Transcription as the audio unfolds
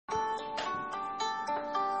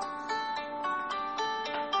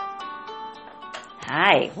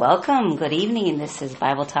Hi, welcome. Good evening. This is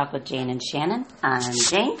Bible Talk with Jane and Shannon. I'm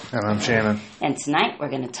Jane. And I'm Shannon. And tonight we're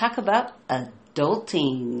going to talk about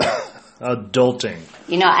adulting. Adulting.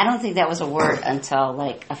 You know, I don't think that was a word until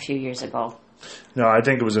like a few years ago. No, I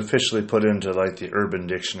think it was officially put into like the Urban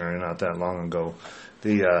Dictionary not that long ago.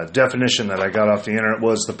 The definition that I got off the internet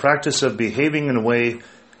was the practice of behaving in a way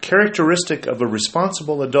characteristic of a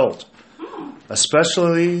responsible adult,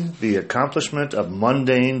 especially the accomplishment of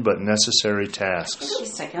mundane but necessary tasks. Wait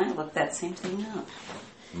a second, I looked that same thing up.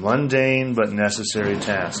 Mundane but necessary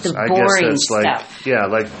tasks. The I boring guess that's stuff.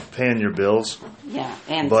 like paying your bills, Yeah,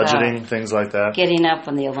 and budgeting, things like that. getting up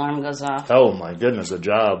when the alarm goes off. Oh my goodness, a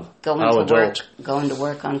job. Going How to work, adult. going to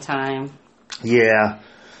work on time. Yeah.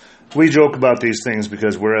 We joke about these things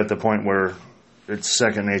because we're at the point where it's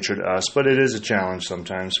second nature to us, but it is a challenge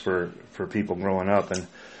sometimes for people growing up. And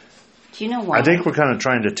Do you know why? I think we're kind of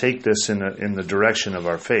trying to take this in the direction of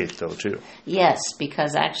our faith, though, too. Yes,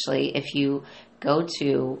 because actually, if you go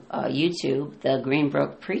to YouTube, the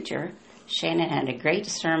Greenbrook Preacher, Shannon had a great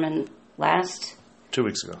sermon last... 2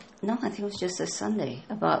 weeks ago. No, I think it was just this Sunday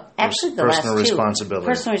about actually the Personal last two. responsibility.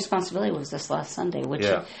 Personal responsibility was this last Sunday,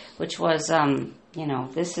 which was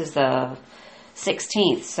this is the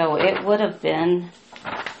 16th, so it would have been.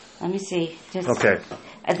 Let me see. Okay.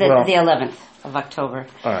 The 11th of October.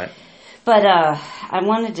 All right. But I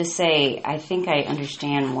wanted to say I think I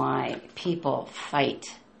understand why people fight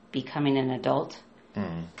becoming an adult.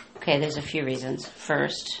 Mm. Okay, there's a few reasons.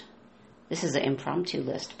 First, this is an impromptu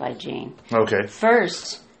list by Jane. Okay.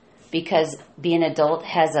 First, because being an adult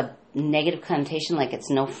has a negative connotation, like it's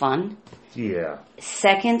no fun. Yeah.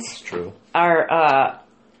 Second, It's true.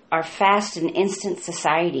 our fast and instant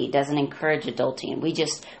society doesn't encourage adulting.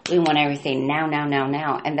 We want everything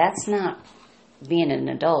now, and that's not being an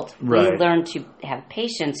adult. Right. We learn to have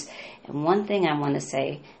patience. And one thing I want to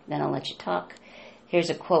say, then I'll let you talk. Here's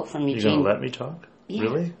a quote from You're Eugene. going to let me talk? Yeah,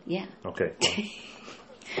 Really? Yeah. Okay.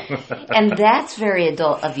 And that's very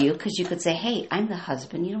adult of you, because you could say, hey, I'm the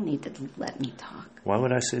husband. You don't need to let me talk. Why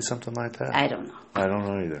would I say something like that? I don't know. I don't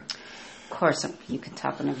know either. Of course, you can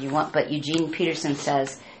talk whenever you want, but Eugene Peterson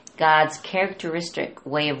says, God's characteristic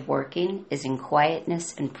way of working is in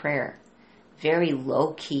quietness and prayer. Very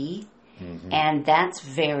low key, and that's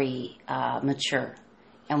very mature.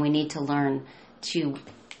 And we need to learn to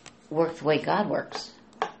work the way God works.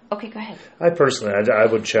 Okay, go ahead. I personally, I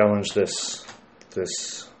would challenge this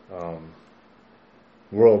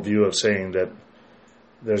worldview of saying that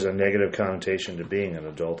there's a negative connotation to being an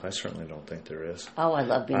adult. I certainly don't think there is. Oh, I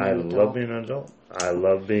love being an adult. I love being an adult. I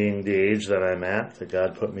love being the age that I'm at, that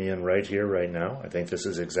God put me in right here, right now. I think this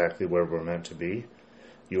is exactly where we're meant to be.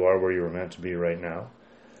 You are where you're meant to be right now.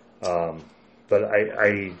 But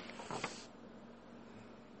I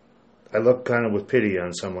look kind of with pity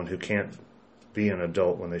on someone who can't be an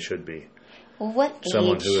adult when they should be. Well, what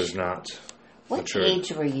Someone age? who is not. What mature.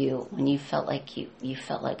 age were you when you felt like you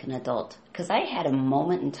felt like an adult? Because I had a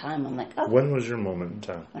moment in time. I'm like, oh. When was your moment in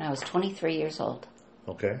time? When I was 23 years old.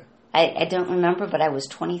 Okay. I don't remember, but I was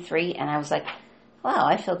 23, and I was like, wow,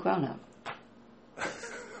 I feel grown up.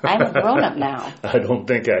 I'm a grown up now. I don't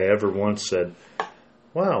think I ever once said,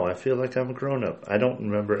 wow, I feel like I'm a grown up. I don't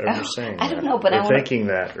remember ever saying that. I don't know, but or thinking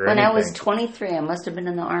that or when anything. I was 23, I must have been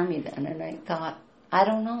in the Army then, and I thought, I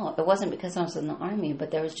don't know. It wasn't because I was in the Army, but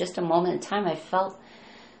there was just a moment in time I felt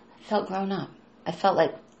grown up. I felt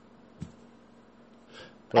like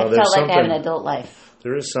I had an adult life.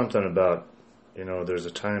 There is something about, there's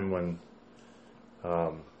a time when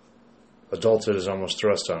adulthood is almost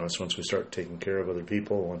thrust on us once we start taking care of other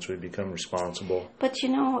people, once we become responsible. But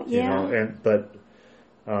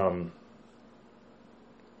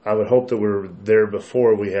I would hope that we're there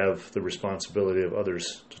before we have the responsibility of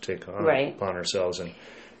others to take on upon ourselves. And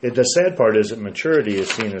the sad part is that maturity is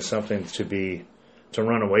seen as something to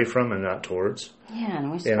run away from and not towards. Yeah, and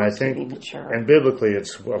we're supposed to be mature. And biblically,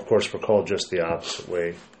 it's, of course, we're called just the opposite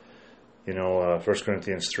way. 1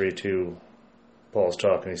 Corinthians 3:2, Paul's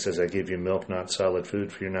talking. He says, I give you milk, not solid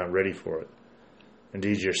food, for you're not ready for it.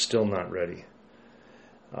 Indeed, you're still not ready.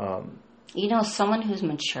 Someone who's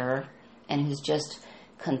mature and who's just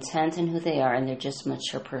content in who they are, and they're just a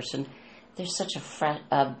mature person, they're such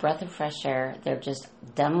a breath of fresh air. They're just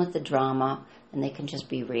done with the drama, and they can just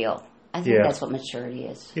be real. I think that's what maturity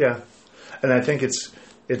is. Yeah. And I think it's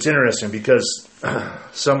interesting because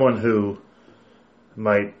someone who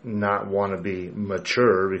might not want to be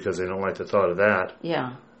mature because they don't like the thought of that,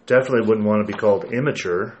 definitely wouldn't want to be called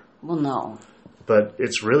immature. Well, no. But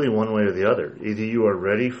it's really one way or the other. Either you are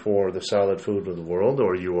ready for the solid food of the world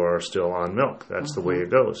or you are still on milk. That's the way it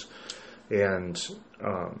goes. And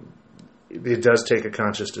it does take a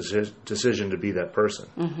conscious decision to be that person.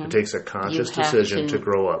 Mm-hmm. It takes a conscious decision to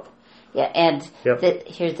grow up. Yeah, and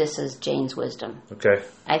here this is Jane's wisdom. Okay.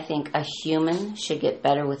 I think a human should get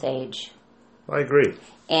better with age. I agree.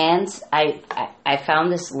 And I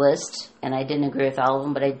found this list, and I didn't agree with all of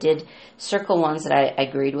them, but I did circle ones that I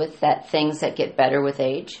agreed with, that things that get better with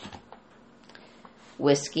age.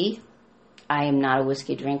 Whiskey. I am not a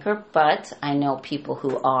whiskey drinker, but I know people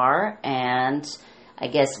who are, and I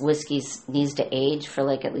guess whiskey needs to age for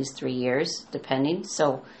like at least 3 years, depending.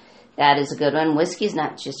 So that is a good one. Whiskey's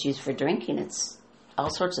not just used for drinking. It's all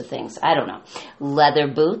sorts of things. I don't know. Leather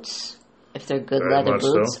boots, if they're good leather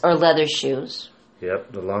boots, or leather shoes.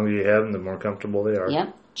 Yep. The longer you have them, the more comfortable they are.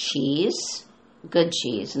 Yep. Cheese. Good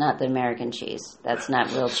cheese, not the American cheese. That's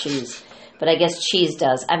not real cheese. But I guess cheese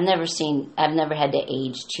does. I've never had to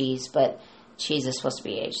age cheese, but cheese is supposed to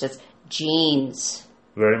be aged. That's jeans.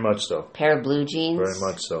 Very much so. Pair of blue jeans. Very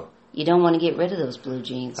much so. You don't want to get rid of those blue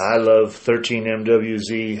jeans. I love 13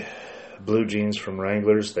 MWZ blue jeans from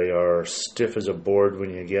Wranglers. They are stiff as a board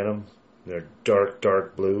when you get them. They're dark,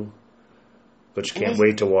 dark blue. But you can't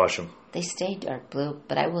wait to wash them. They stay dark blue,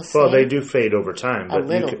 but I will say... Well, they do fade over time. A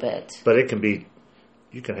little bit. But it can be...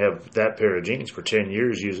 You can have that pair of jeans for 10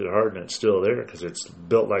 years, use it hard, and it's still there because it's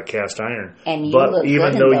built like cast iron. And you but look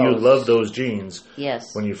even good though in you those. love those jeans,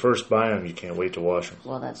 yes, when you first buy them, you can't wait to wash them.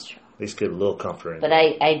 Well, that's true. At least get a little comfort in But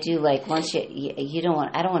I do like, once you don't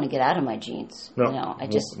want... I don't want to get out of my jeans. No. You know, I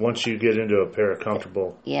just... Once you get into a pair of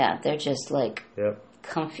comfortable... Yeah, they're just like yep.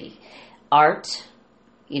 comfy. Art...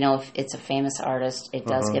 You know, if it's a famous artist, it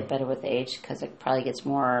does get better with age because it probably gets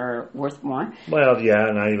worth more. Well, yeah,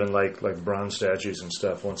 and I even like bronze statues and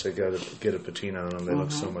stuff. Once they get a patina on them, they look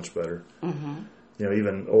so much better. Mm-hmm. You know,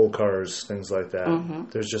 even old cars, things like that.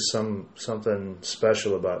 Mm-hmm. There's just something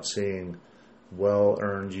special about seeing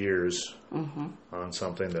well-earned years on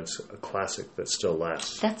something that's a classic that still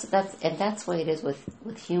lasts. That's the way it is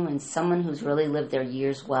with humans. Someone who's really lived their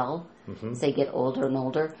years well, as they get older and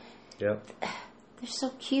older. Yep. They're so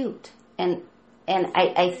cute, and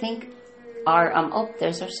I think our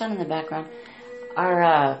there's our son in the background.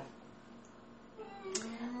 Our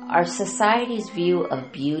society's view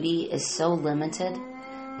of beauty is so limited,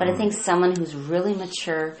 but I think someone who's really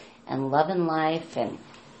mature and loving life and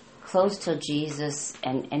close to Jesus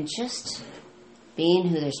and just being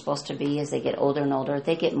who they're supposed to be as they get older and older,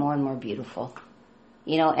 they get more and more beautiful.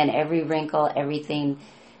 You know, and every wrinkle, everything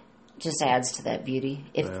just adds to that beauty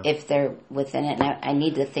if they're within it. And I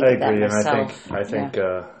need to think of that myself.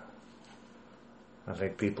 I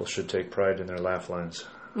think people should take pride in their laugh lines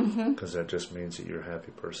because that just means that you're a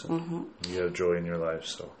happy person. You have joy in your life.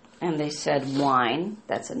 So. And they said wine.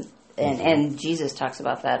 And Jesus talks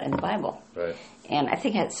about that in the Bible. Right. And I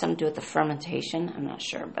think it had something to do with the fermentation. I'm not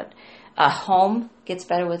sure, but a home gets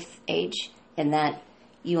better with age in that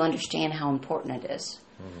you understand how important it is.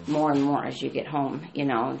 More and more as you get home, you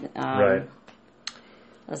know. Right.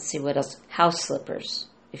 Let's see what else. House slippers,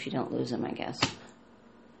 if you don't lose them, I guess.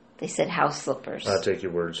 They said house slippers. I'll take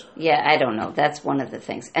your words. Yeah, I don't know. That's one of the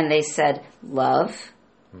things. And they said love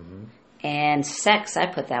and sex. I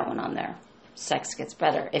put that one on there. Sex gets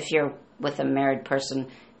better. If you're with a married person,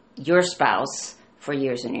 your spouse, for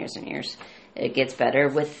years and years and years, it gets better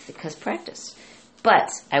because practice.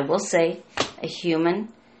 But I will say a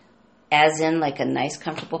human... As in, like a nice,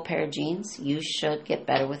 comfortable pair of jeans, you should get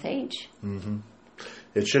better with age. Mm-hmm.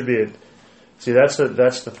 It should be. See, that's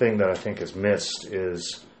the thing that I think is missed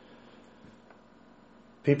is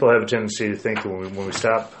people have a tendency to think that when we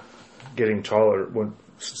stop getting taller,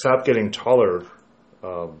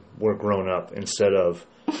 we're grown up instead of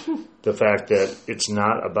the fact that it's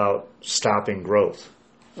not about stopping growth.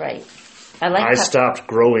 Right. I stopped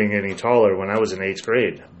growing any taller when I was in 8th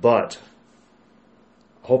grade, but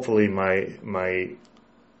hopefully my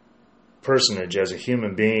personage as a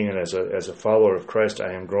human being and as a follower of Christ,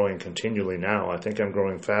 I am growing continually now. I think I'm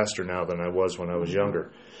growing faster now than I was when I was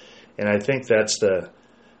younger. And I think that's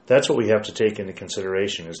what we have to take into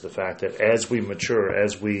consideration is the fact that as we mature,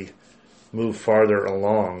 as we move farther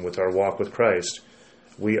along with our walk with Christ,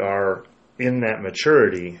 we are in that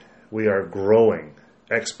maturity, we are growing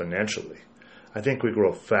exponentially. I think we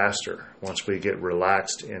grow faster once we get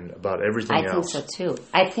relaxed in about everything else. I think so too.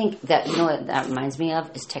 I think that, you know what that reminds me of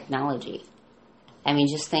is technology. I mean,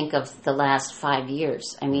 just think of the last 5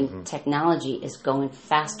 years. I mean, technology is going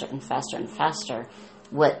faster and faster and faster.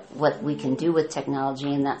 What we can do with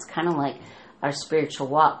technology, and that's kind of like our spiritual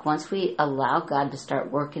walk. Once we allow God to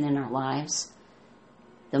start working in our lives,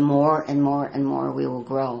 the more and more and more we will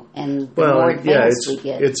grow. And the more advanced we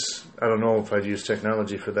get. I don't know if I'd use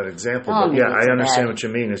technology for that example, but yeah, I understand what you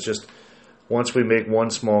mean. It's just once we make one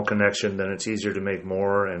small connection, then it's easier to make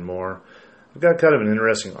more and more. I've got kind of an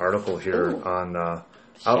interesting article here on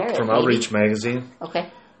from Outreach Magazine.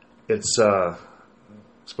 Okay. It's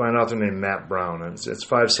by an author named Matt Brown. It's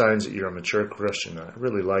 5 signs that you're a mature Christian. I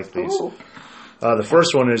really like these. The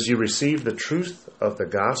first one is you receive the truth of the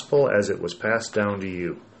gospel as it was passed down to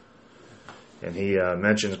you. And he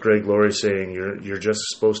mentions Greg Laurie saying you're just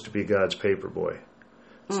supposed to be God's paper boy.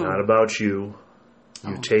 It's not about you.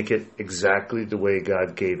 You take it exactly the way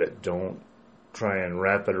God gave it. Don't try and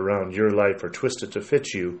wrap it around your life or twist it to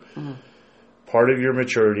fit you. Part of your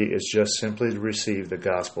maturity is just simply to receive the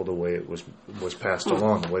gospel the way it was passed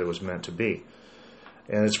along, the way it was meant to be.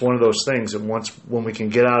 And it's one of those things that when we can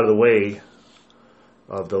get out of the way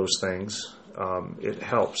of those things, it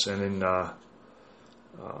helps. And in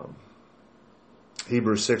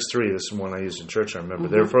Hebrews 6:3, this is one I used in church, I remember.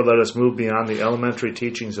 Therefore, let us move beyond the elementary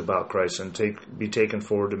teachings about Christ and be taken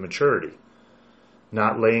forward to maturity,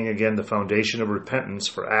 not laying again the foundation of repentance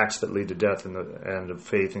for acts that lead to death and of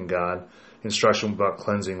faith in God, instruction about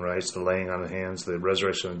cleansing rites, the laying on of hands, the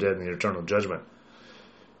resurrection of the dead, and the eternal judgment.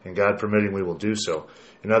 And God permitting, we will do so.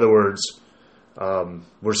 In other words,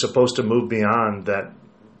 we're supposed to move beyond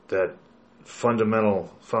that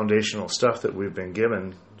fundamental, foundational stuff that we've been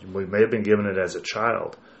given. We may have been given it as a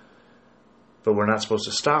child, but we're not supposed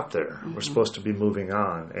to stop there. We're supposed to be moving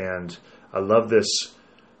on. And I love this.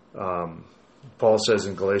 Paul says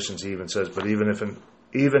in Galatians, he even says, but even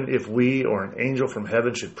if we or an angel from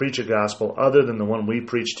heaven should preach a gospel other than the one we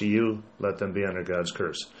preach to you, let them be under God's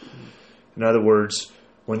curse. In other words,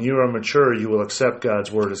 when you are mature, you will accept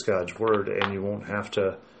God's word as God's word, and you won't have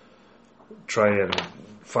to try and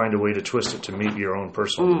find a way to twist it to meet your own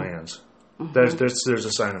personal demands. There's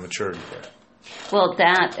a sign of maturity there. Well,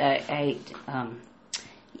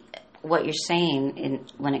 what you're saying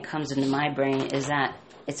when it comes into my brain is that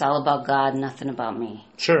it's all about God, nothing about me.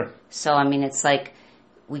 Sure. So, I mean, it's like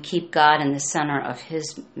we keep God in the center of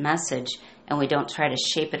His message, and we don't try to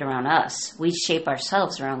shape it around us. We shape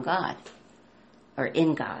ourselves around God, or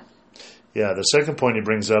in God. Yeah, the second point he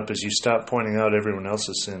brings up is you stop pointing out everyone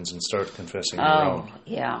else's sins and start confessing your own. Oh,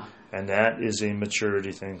 yeah. And that is a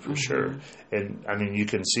maturity thing for sure. And, I mean, you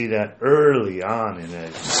can see that early on in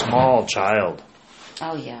a small child.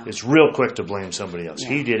 Oh, yeah. It's real quick to blame somebody else.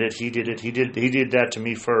 Yeah. He did that to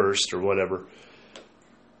me first, or whatever.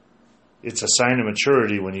 It's a sign of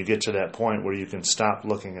maturity when you get to that point where you can stop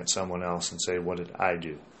looking at someone else and say, what did I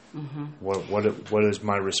do? What is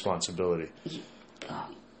my responsibility?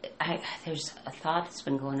 There's a thought that's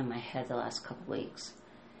been going in my head the last couple of weeks.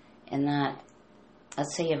 And that,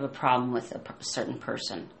 let's say you have a problem with a certain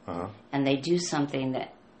person. And they do something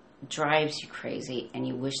that drives you crazy and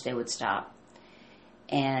you wish they would stop.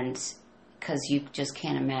 And because you just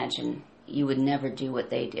can't imagine, you would never do what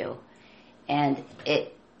they do. And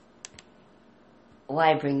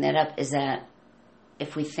why I bring that up is that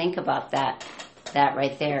if we think about that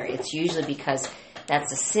right there, it's usually because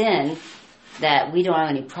that's a sin that we don't have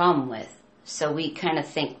any problem with. So we kind of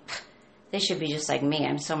think, they should be just like me.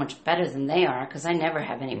 I'm so much better than they are because I never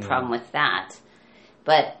have any problem with that.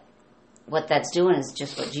 But what that's doing is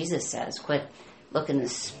just what Jesus says. Quit looking the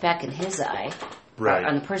speck in his eye, right,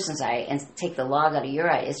 on the person's eye, and take the log out of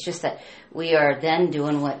your eye. It's just that we are then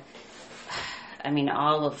doing what, I mean,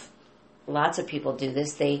 lots of people do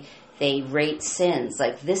this. They rate sins.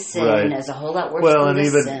 Like, this sin is a whole lot worse than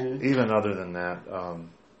this sin. Even other than that,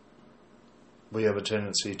 we have a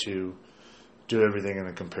tendency to do everything in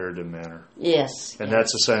a comparative manner. Yes. And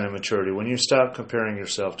that's a sign of maturity. When you stop comparing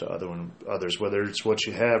yourself to others, whether it's what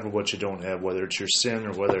you have or what you don't have, whether it's your sin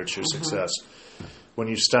or whether it's your success, when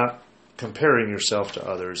you stop comparing yourself to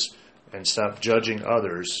others and stop judging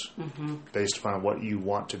others based upon what you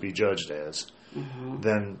want to be judged as,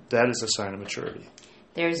 then that is a sign of maturity.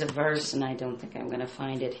 There's a verse, and I don't think I'm going to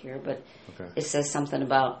find it here, but it says something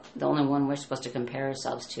about the only one we're supposed to compare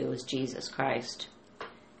ourselves to is Jesus Christ.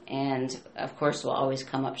 And, of course, we'll always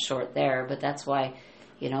come up short there, but that's why,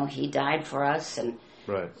 He died for us, and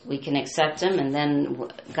we can accept Him, and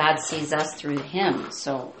then God sees us through Him.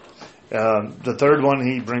 So, the third one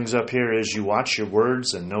he brings up here is you watch your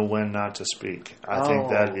words and know when not to speak. I think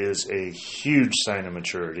that is a huge sign of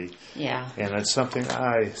maturity. Yeah. And it's something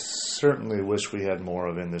I certainly wish we had more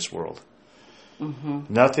of in this world.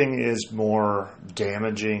 Nothing is more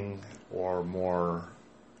damaging or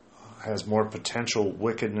has more potential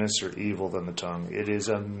wickedness or evil than the tongue. It is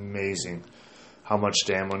amazing how much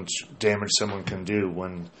damage someone can do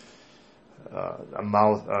when a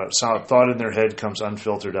thought in their head comes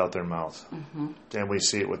unfiltered out their mouth. And we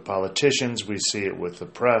see it with politicians, we see it with the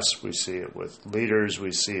press, we see it with leaders,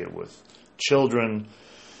 we see it with children.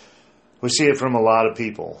 we see it from a lot of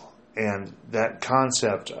people. And that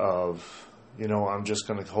concept of, I'm just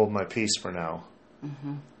going to hold my peace for now.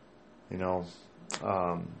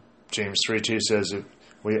 James 3:2 says,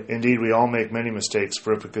 Indeed, we all make many mistakes,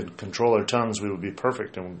 for if we could control our tongues, we would be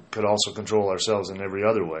perfect and could also control ourselves in every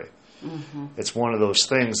other way. It's one of those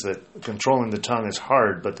things that controlling the tongue is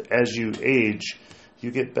hard, but as you age,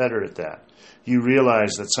 you get better at that. You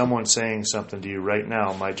realize that someone saying something to you right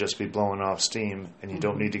now might just be blowing off steam, and you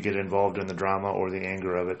don't need to get involved in the drama or the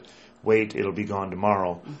anger of it. Wait, it'll be gone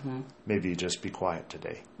tomorrow. Maybe you just be quiet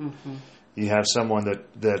today. You have someone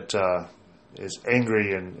that is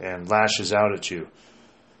angry and lashes out at you.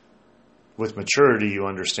 With maturity, you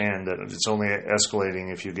understand that it's only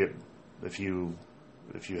escalating if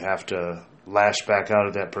you have to lash back out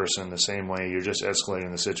at that person the same way. You're just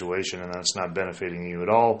escalating the situation, and that's not benefiting you at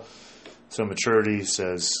all. So maturity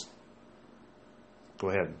says, go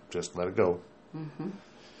ahead, just let it go.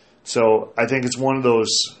 So I think it's one of those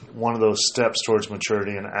steps towards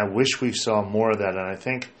maturity, and I wish we saw more of that. And I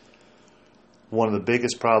think one of the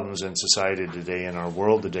biggest problems in society today, in our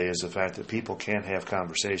world today, is the fact that people can't have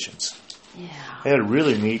conversations. Yeah. I had a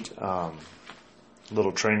really neat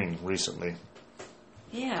little training recently.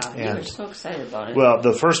 Yeah, you were so excited about it. Well,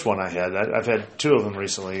 the first one I've had two of them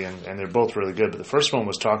recently, and they're both really good. But the first one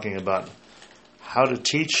was talking about how to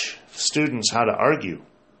teach students how to argue.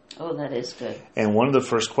 Oh, that is good. And one of the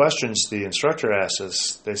first questions the instructor asked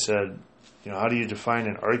us, they said, how do you define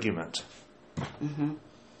an argument? And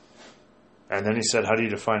then he said, how do you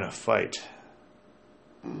define a fight?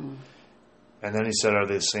 And then he said, are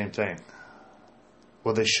they the same thing?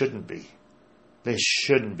 Well, they shouldn't be. They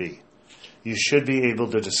shouldn't be. You should be able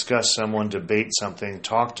to discuss someone, debate something,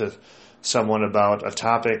 talk to someone about a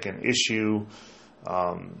topic, an issue,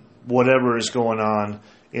 whatever is going on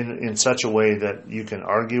in such a way that you can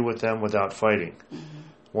argue with them without fighting.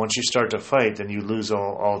 Once you start to fight, then you lose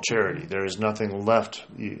all charity. There is nothing left.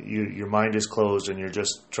 Your mind is closed, and you're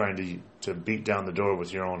just trying to beat down the door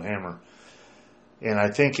with your own hammer. And I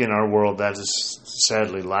think in our world that is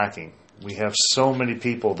sadly lacking. We have so many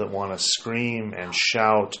people that want to scream and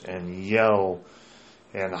shout and yell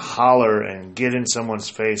and holler and get in someone's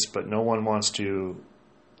face, but no one wants to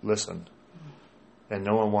listen. And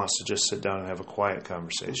no one wants to just sit down and have a quiet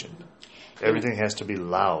conversation. Everything has to be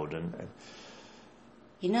loud. And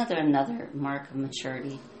there's another mark of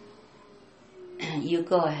maturity. You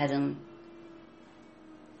go ahead and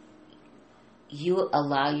you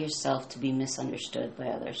allow yourself to be misunderstood by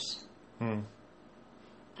others.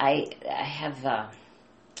 I have,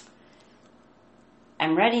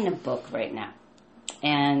 I'm writing a book right now,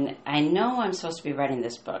 and I know I'm supposed to be writing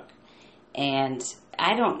this book, and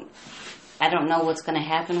I don't know what's going to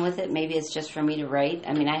happen with it. Maybe it's just for me to write.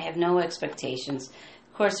 I mean, I have no expectations.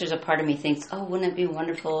 Of course, there's a part of me thinks, oh, wouldn't it be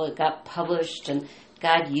wonderful? It got published, and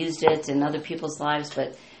God used it in other people's lives,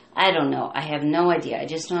 but I don't know. I have no idea. I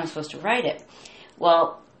just know I'm supposed to write it.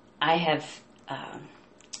 Well, I have...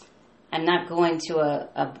 I'm not going to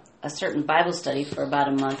a certain Bible study for about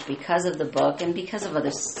a month because of the book and because of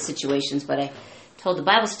other situations. But I told the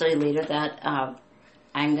Bible study leader that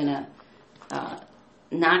I'm going to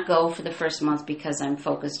not go for the first month because I'm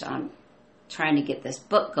focused on trying to get this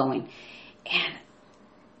book going. And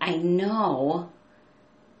I know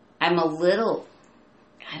I'm a little,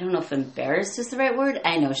 I don't know if embarrassed is the right word.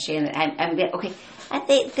 I know, Shannon, I'm okay.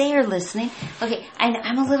 They are listening. Okay,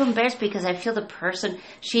 I'm a little embarrassed because I feel the person,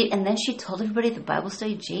 and then she told everybody at the Bible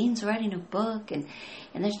study, Jane's writing a book, and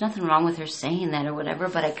there's nothing wrong with her saying that or whatever,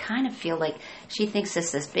 but I kind of feel like she thinks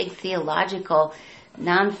it's this big theological,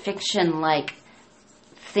 nonfiction-like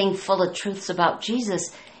thing full of truths about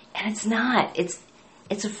Jesus, and it's not. It's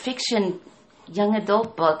a fiction young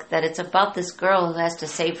adult book that it's about this girl who has to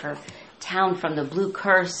save her town from the blue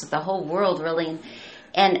curse, the whole world, really,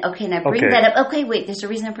 and I bring that up. Okay, wait, there's a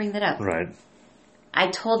reason I bring that up. Right. I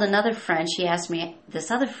told another friend,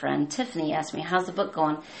 this other friend, Tiffany, asked me, how's the book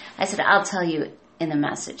going? I said, I'll tell you in the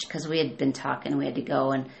message, because we had been talking, we had to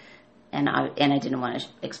go, and I didn't want to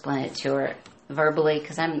explain it to her verbally,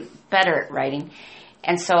 because I'm better at writing.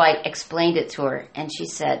 And so I explained it to her, and she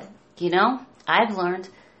said, I've learned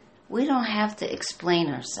we don't have to explain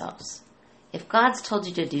ourselves. If God's told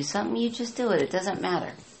you to do something, you just do it. It doesn't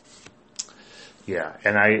matter. Yeah,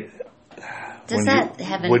 and does that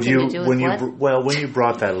have anything to do with what? Well, when you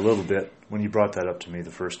brought that up to me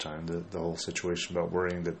the first time, the whole situation about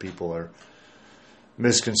worrying that people are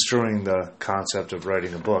misconstruing the concept of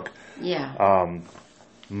writing a book. Yeah.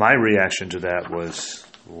 My reaction to that was,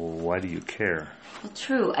 why do you care? Well,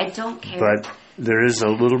 true, I don't care. But there is a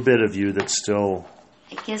little bit of you that still...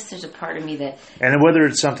 I guess there's a part of me that... And whether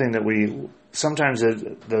it's something that we sometimes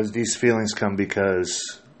these feelings come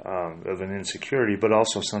because of an insecurity, but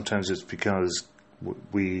also sometimes it's because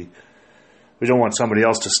we don't want somebody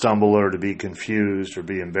else to stumble or to be confused or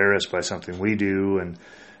be embarrassed by something we do,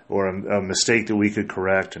 or a mistake that we could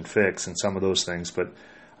correct and fix, and some of those things. But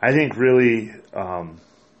I think really a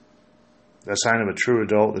sign of a true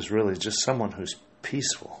adult is really just someone who's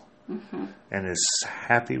peaceful and is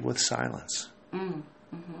happy with silence.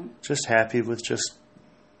 Just happy with just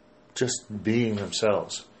being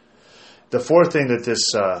themselves. The fourth thing that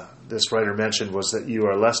this writer mentioned was that you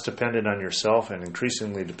are less dependent on yourself and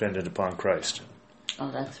increasingly dependent upon Christ. Oh,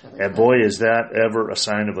 that's really And good. boy, is that ever a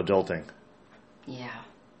sign of adulting. Yeah.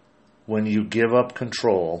 When you give up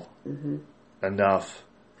control enough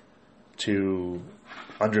to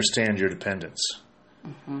understand your dependence.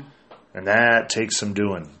 And that takes some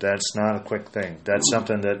doing. That's not a quick thing. That's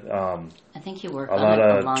something that I think you work a on lot it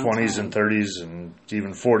a of long 20s time. and 30s and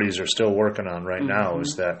even 40s are still working on right now,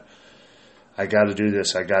 is that I got to do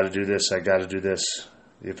this, I got to do this, I got to do this.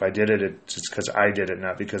 If I did it, it's because I did it,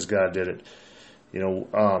 not because God did it. You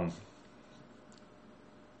know,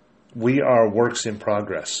 we are works in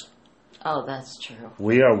progress. Oh, that's true.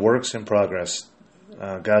 We are works in progress.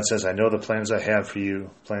 God says, I know the plans I have for you,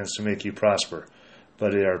 plans to make you prosper.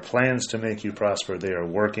 But they are plans to make you prosper. They are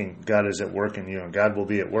working. God is at work in you, and God will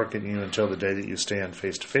be at work in you until the day that you stand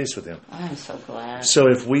face to face with Him. I'm so glad. So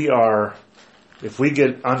if we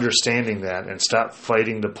get understanding that and stop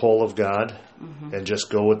fighting the pull of God and just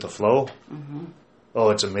go with the flow, oh,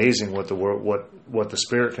 it's amazing what the world, what the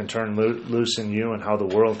Spirit can turn loose in you, and how the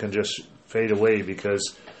world can just fade away,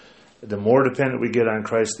 because the more dependent we get on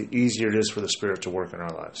Christ, the easier it is for the Spirit to work in our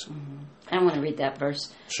lives. I want to read that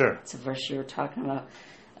verse. Sure. It's a verse you were talking about.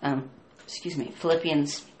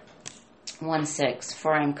 Philippians 1:6.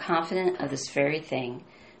 For I am confident of this very thing,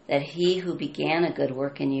 that he who began a good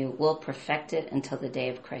work in you will perfect it until the day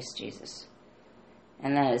of Christ Jesus.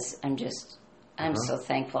 And that is, I'm so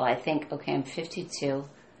thankful. I think, okay, I'm 52.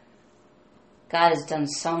 God has done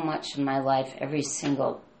so much in my life every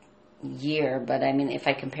single year, but I mean, if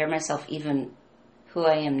I compare myself even who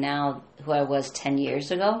I am now, who I was 10 years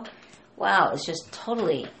ago, wow, it's just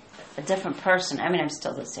totally a different person. I mean, I'm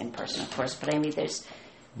still the same person, of course, but I mean,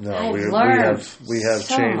 I've learned we have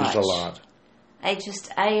so changed much. a lot. I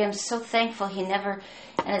am so thankful and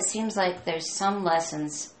it seems like there's some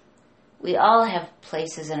lessons. We all have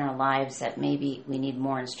places in our lives that maybe we need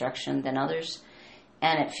more instruction than others,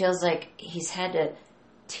 and it feels like he's had to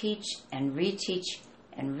teach and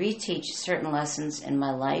reteach certain lessons in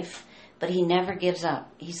my life, but he never gives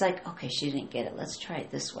up. He's like, okay, she didn't get it. Let's try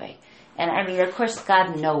it this way. And I mean, of course,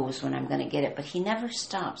 God knows when I'm going to get it, but he never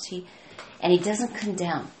stops. He doesn't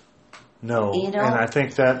condemn. No, You know? and I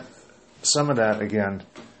think that some of that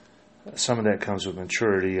comes with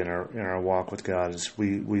maturity in our walk with God. Is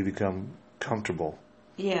we become comfortable.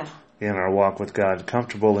 Yeah. In our walk with God,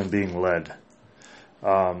 comfortable in being led.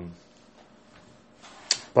 Buck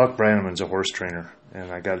Brannaman's a horse trainer,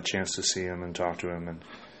 and I got a chance to see him and talk to him, and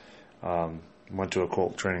went to a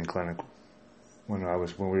colt training clinic when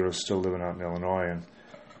we were still living out in Illinois, and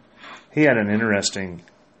he had an interesting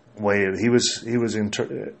way. He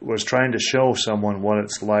was trying to show someone what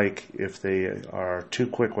it's like if they are too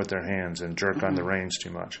quick with their hands and jerk on the reins too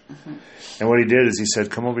much. And what he did is he said,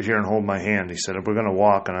 "Come over here and hold my hand." He said, "We're going to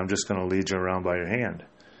walk, and I'm just going to lead you around by your hand."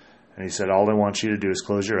 And he said, "All I want you to do is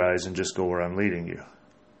close your eyes and just go where I'm leading you."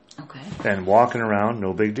 Okay. And walking around,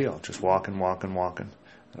 no big deal. Just walking. And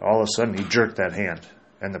all of a sudden, he jerked that hand,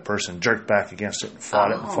 and the person jerked back against it and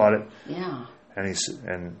fought it. Yeah. And he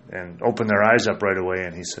and opened their eyes up right away.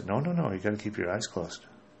 And he said, "No, you got to keep your eyes closed."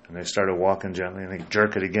 And they started walking gently, and they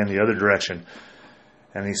jerk it again the other direction.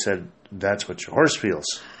 And he said, "That's what your horse feels.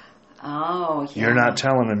 Oh, yeah. You're not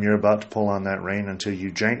telling him you're about to pull on that rein until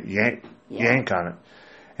you yank on it."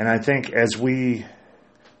 And I think as we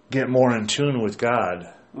get more in tune with God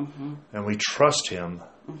and we trust Him,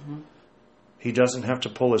 He doesn't have to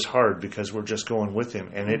pull us hard because we're just going with Him.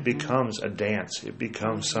 And it becomes a dance. It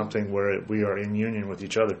becomes something where we are in union with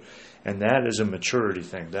each other. And that is a maturity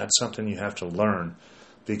thing. That's something you have to learn,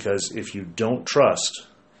 because if you don't trust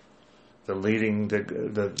the leading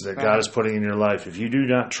that God is putting in your life, if you do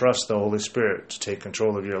not trust the Holy Spirit to take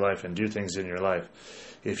control of your life and do things in your life,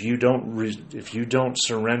 if you don't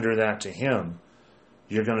surrender that to Him,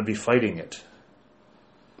 you're going to be fighting it.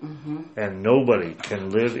 And nobody can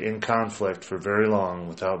live in conflict for very long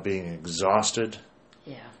without being exhausted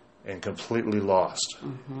and completely lost.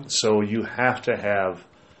 So you have to have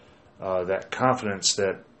that confidence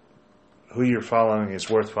that who you're following is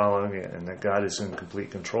worth following and that God is in complete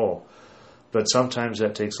control. But sometimes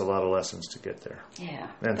that takes a lot of lessons to get there. Yeah.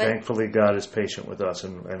 And thankfully God is patient with us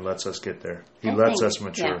and lets us get there. He lets us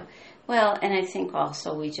mature. Yeah. Well, and I think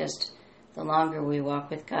also the longer we walk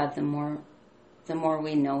with God, the more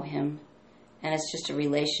we know Him. And it's just a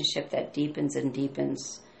relationship that deepens and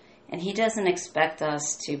deepens. And He doesn't expect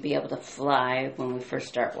us to be able to fly when we first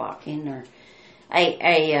start walking. Or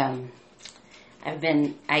I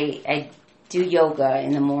do yoga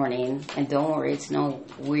in the morning, and don't worry, it's no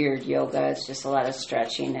weird yoga. It's just a lot of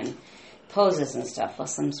stretching and poses and stuff. Well,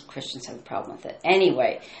 some Christians have a problem with it.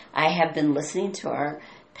 Anyway, I have been listening to our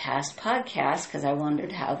past podcasts because I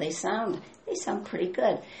wondered how they sound. They sound pretty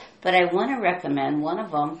good. But I want to recommend one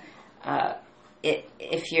of them.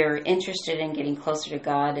 If you're interested in getting closer to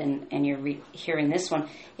God and you're hearing this one,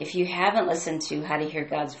 if you haven't listened to How to Hear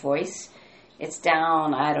God's Voice, it's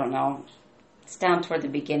down, I don't know, it's down toward the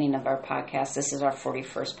beginning of our podcast. This is our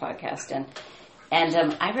 41st podcast. And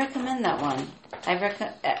I recommend that one. I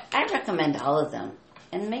recommend all of them.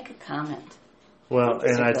 And make a comment. Well,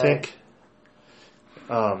 I think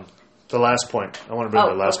the last point, I want to bring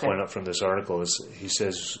the last point up from this article, is he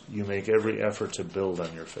says, you make every effort to build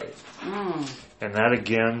on your faith. And that,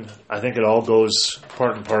 again, I think it all goes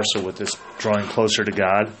part and parcel with this drawing closer to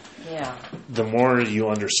God. Yeah. The more you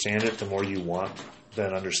understand it, the more you want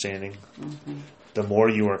that understanding. Mm-hmm. The more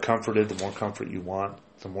you are comforted, the more comfort you want.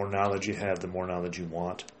 The more knowledge you have, the more knowledge you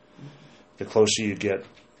want. Mm-hmm. The closer you get,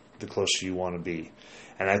 the closer you want to be.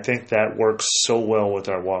 And I think that works so well with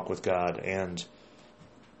our walk with God. And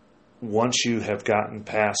once you have gotten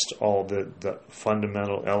past all the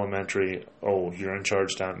fundamental, elementary, oh, you're in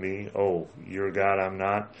charge, not me. Oh, you're God, I'm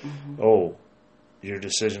not. Mm-hmm. Oh, your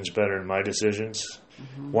decision's better than my decisions.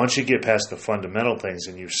 Mm-hmm. Once you get past the fundamental things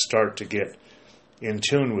and you start to get in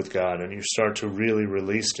tune with God and you start to really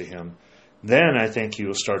release to Him, then I think you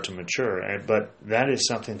will start to mature. But that is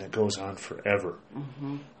something that goes on forever.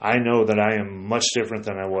 Mm-hmm. I know that I am much different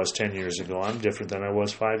than I was 10 years ago. I'm different than I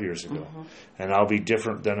was 5 years ago. Mm-hmm. And I'll be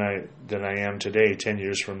different than I am today 10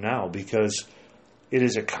 years from now, because it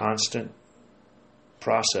is a constant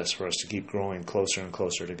process for us to keep growing closer and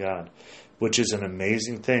closer to God, which is an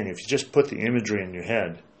amazing thing. If you just put the imagery in your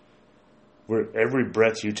head, where every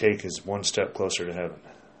breath you take is one step closer to heaven.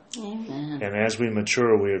 Amen. And as we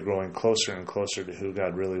mature, we are growing closer and closer to who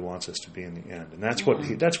God really wants us to be in the end. And that's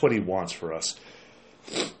what He wants for us,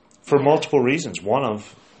 for multiple reasons. One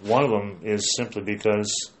of them is simply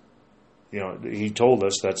because, He told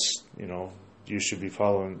us that's, you should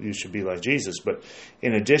be like Jesus. But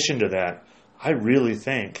in addition to that, I really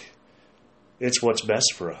think it's what's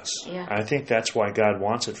best for us. Yeah. I think that's why God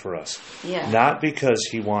wants it for us. Yeah. Not because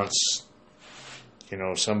He wants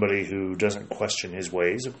somebody who doesn't question His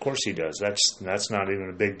ways. Of course He does. That's not even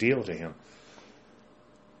a big deal to Him.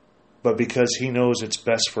 But because He knows it's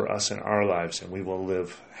best for us in our lives, and we will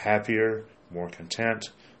live happier, more content,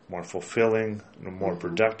 more fulfilling, more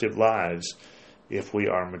productive lives if we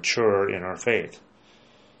are mature in our faith.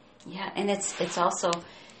 Yeah, and it's also,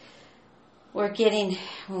 when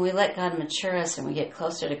we let God mature us and we get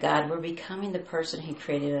closer to God, we're becoming the person He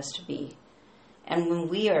created us to be. And when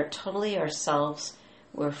we are totally ourselves,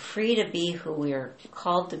 we're free to be who we are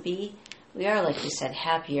called to be. We are, like you said,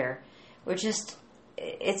 happier.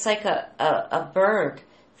 It's like a bird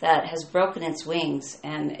that has broken its wings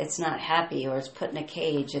and it's not happy, or it's put in a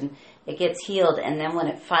cage and it gets healed, and then when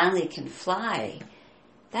it finally can fly,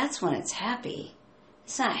 that's when it's happy.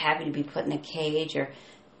 It's not happy to be put in a cage or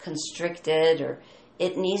constricted, or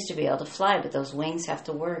it needs to be able to fly, but those wings have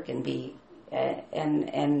to work and be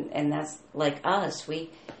and that's like us. We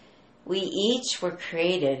each were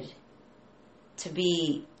created to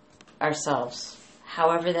be ourselves,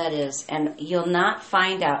 however that is. And you'll not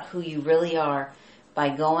find out who you really are by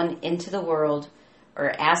going into the world or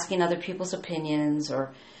asking other people's opinions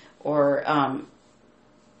or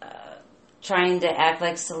trying to act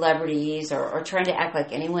like celebrities or trying to act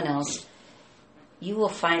like anyone else. You will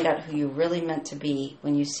find out who you're really meant to be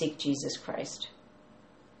when you seek Jesus Christ.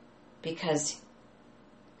 Because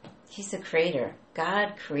He's the creator.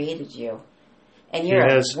 God created you. And you're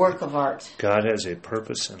a work of art. God has a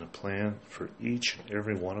purpose and a plan for each and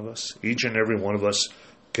every one of us. Each and every one of us,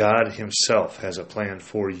 God Himself has a plan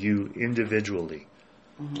for you individually.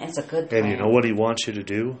 It's a good plan. And you know what He wants you to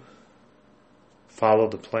do? Follow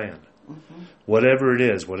the plan. Mm-hmm. Whatever it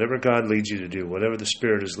is, whatever God leads you to do, whatever the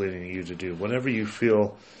Spirit is leading you to do, whatever you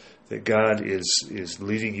feel that God is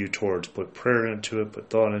leading you towards, put prayer into it, put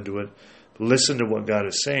thought into it, listen to what God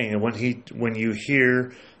is saying. And when you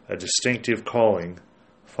hear a distinctive calling,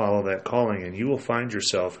 follow that calling, and you will find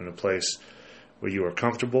yourself in a place where you are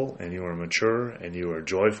comfortable and you are mature and you are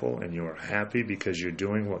joyful and you are happy because you're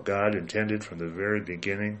doing what God intended from the very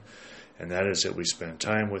beginning, and that is that we spend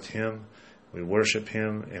time with Him, we worship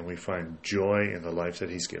Him, and we find joy in the life that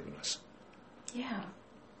He's given us. Yeah.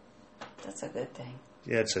 That's a good thing.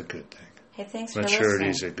 Yeah, it's a good thing. Hey, thanks for listening. Maturity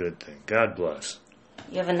is a good thing. God bless.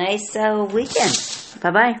 You have a nice weekend.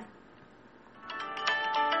 Bye-bye.